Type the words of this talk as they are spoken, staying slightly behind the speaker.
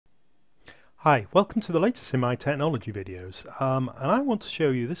Hi, welcome to the latest in my technology videos, and I want to show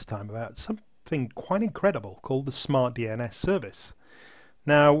you this time about something quite incredible called the Smart DNS Service.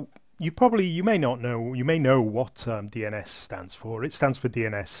 Now, you may not know, you may know what DNS stands for. It stands for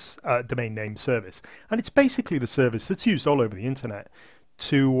DNS, Domain Name Service, and it's basically the service that's used all over the internet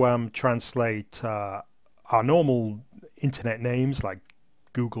to translate our normal internet names like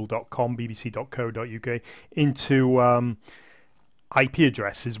google.com, bbc.co.uk into IP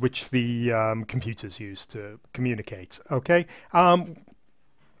addresses which the computers use to communicate. Okay,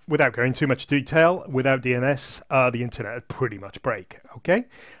 without going too much detail, without DNS, the internet would pretty much break. Okay,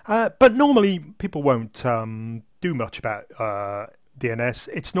 but normally people won't do much about DNS.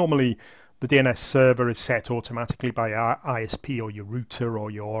 It's normally the DNS server is set automatically by our ISP or your router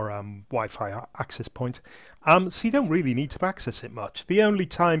or your Wi-Fi access point. So you don't really need to access it much. The only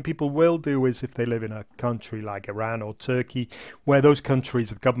time people will do is if they live in a country like Iran or Turkey, where those countries,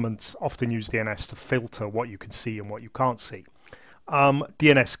 the governments often use DNS to filter what you can see and what you can't see.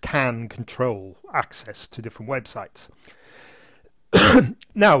 DNS can control access to different websites.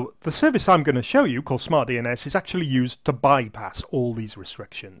 Now, the service I'm going to show you, called Smart DNS, is actually used to bypass all these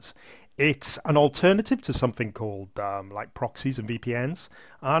restrictions. It's an alternative to something called like proxies and VPNs,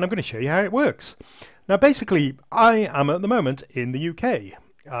 and I'm going to show you how it works. Now, basically, I am at the moment in the UK.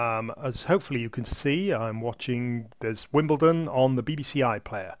 As hopefully you can see, I'm watching, there's Wimbledon on the BBC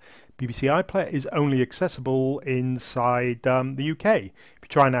iPLayer. BBC iPLayer is only accessible inside the UK. If you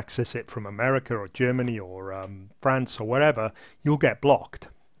try and access it from America or Germany or France or wherever, you'll get blocked.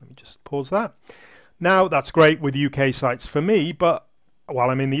 Let me just pause that. Now, that's great with UK sites for me, but while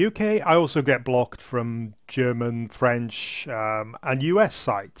I'm in the UK, I also get blocked from German, French, and US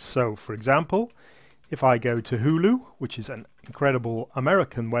sites. So, for example, if I go to Hulu, which is an incredible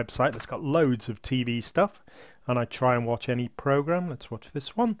American website that's got loads of TV stuff, and I try and watch any program, let's watch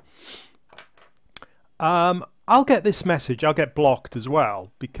this one, I'll get this message, I'll get blocked as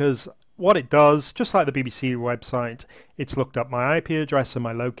well, because what it does, just like the BBC website, it's looked up my IP address and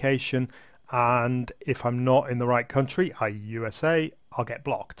my location, and if I'm not in the right country, i.e. USA, I'll get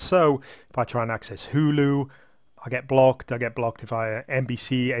blocked. So if I try and access Hulu, I get blocked. I get blocked if I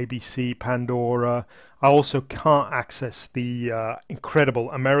NBC, ABC, Pandora. I also can't access the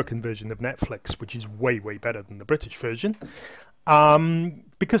incredible American version of Netflix, which is way, way better than the British version,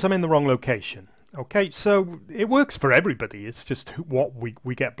 because I'm in the wrong location. Okay, so it works for everybody. It's just what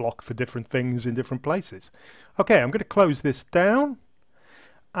we get blocked for different things in different places. Okay, I'm going to close this down.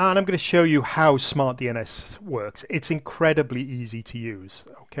 And I'm going to show you how Smart DNS works. It's incredibly easy to use.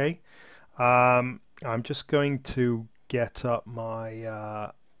 Okay, I'm just going to get up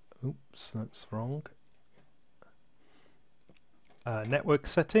my oops, that's wrong, network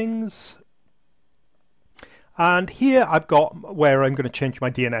settings, and here I've got where I'm going to change my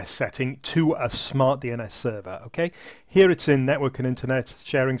DNS setting to a Smart DNS server. Okay, here it's in Network and Internet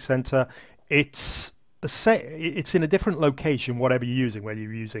Sharing Center. It's in a different location, whatever you're using, whether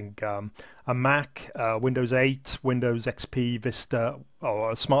you're using a Mac, Windows 8, Windows XP, Vista,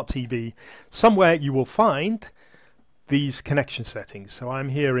 or a smart TV. Somewhere you will find these connection settings. So I'm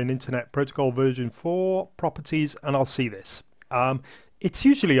here in Internet Protocol version 4, properties, and I'll see this. It's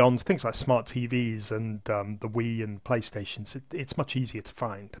usually on things like smart TVs and the Wii and PlayStations. It's much easier to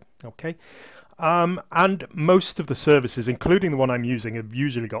find. Okay. And most of the services, including the one I'm using, have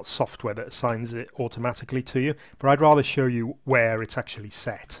usually got software that assigns it automatically to you, but I'd rather show you where it's actually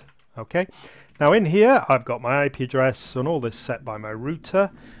set. Okay, now in here I've got my IP address and all this set by my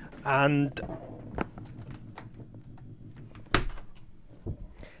router, and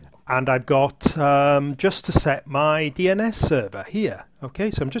I've got just to set my DNS server here.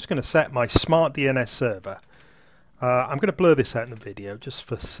 Okay, so I'm just going to set my Smart DNS server. I'm going to blur this out in the video just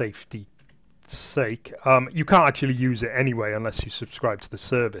for safety sake. You can't actually use it anyway unless you subscribe to the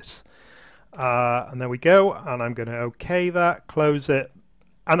service. And there we go, and I'm going to OK that, close it,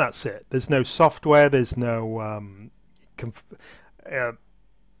 and that's it. There's no software, there's no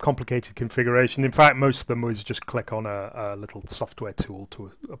complicated configuration. In fact, most of them was just click on a little software tool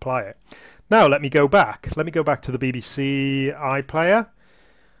to apply it. Now let me go back. Let me go back to the BBC iPlayer.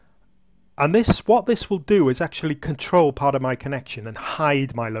 And what this will do is actually control part of my connection and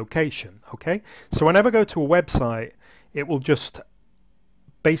hide my location. Okay, so whenever I go to a website, it will just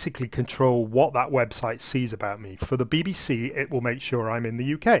basically control what that website sees about me. For the BBC, it will make sure I'm in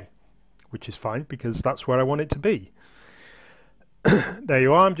the UK, which is fine because that's where I want it to be. There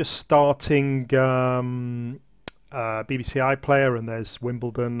you are. I'm just starting BBC iPlayer, and there's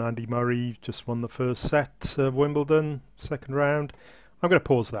Wimbledon. Andy Murray just won the first set of Wimbledon, second round. I'm going to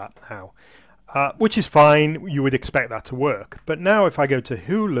pause that now, which is fine. You would expect that to work. But now if I go to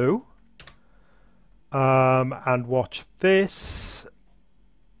Hulu, and watch this.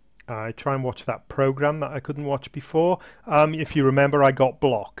 I try and watch that program that I couldn't watch before. If you remember, I got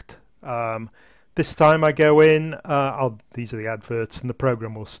blocked. This time I go in, these are the adverts, and the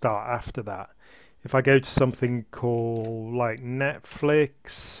program will start after that. If I go to something called like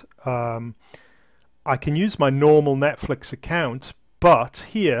Netflix, I can use my normal Netflix account, but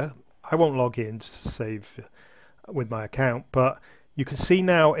here I won't log in just to save with my account, but you can see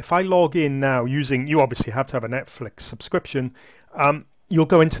now if I log in now using, you obviously have to have a Netflix subscription, you'll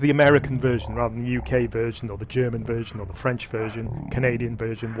go into the American version rather than the UK version or the German version or the French version, Canadian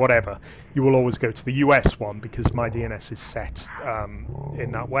version, whatever. You will always go to the US one because my DNS is set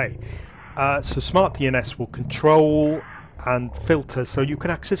in that way. So Smart DNS will control and filter so you can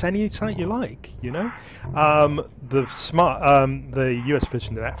access any site you like, you know. The US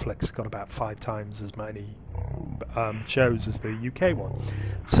version of Netflix got about 5 times as many shows as the UK one.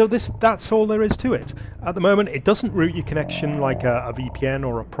 So that's all there is to it. At the moment, it doesn't route your connection like a VPN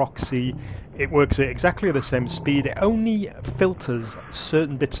or a proxy. It works at exactly the same speed. It only filters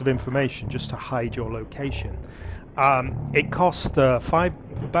certain bits of information just to hide your location. It costs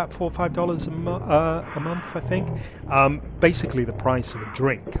about $4 or $5 a month, I think. Basically the price of a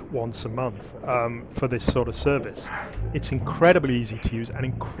drink once a month for this sort of service. It's incredibly easy to use and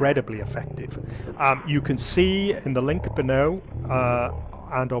incredibly effective. You can see in the link below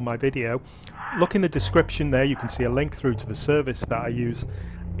and on my video, look in the description there, you can see a link through to the service that I use.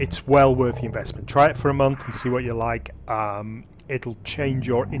 It's well worth the investment. Try it for a month and see what you like. It'll change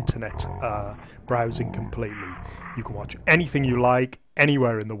your internet browsing completely. You can watch anything you like,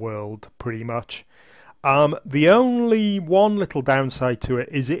 anywhere in the world, pretty much. The only one little downside to it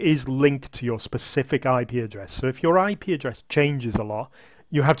is linked to your specific IP address. So if your IP address changes a lot,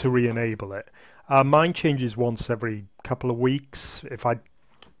 you have to re-enable it. Mine changes once every couple of weeks if I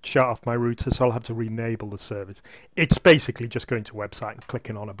shut off my router, so I'll have to re-enable the service. It's basically just going to a website and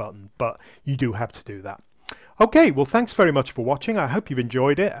clicking on a button, but you do have to do that. Okay, well, thanks very much for watching. I hope you've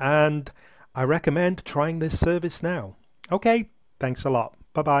enjoyed it, and I recommend trying this service now. Okay, thanks a lot.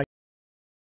 Bye-bye.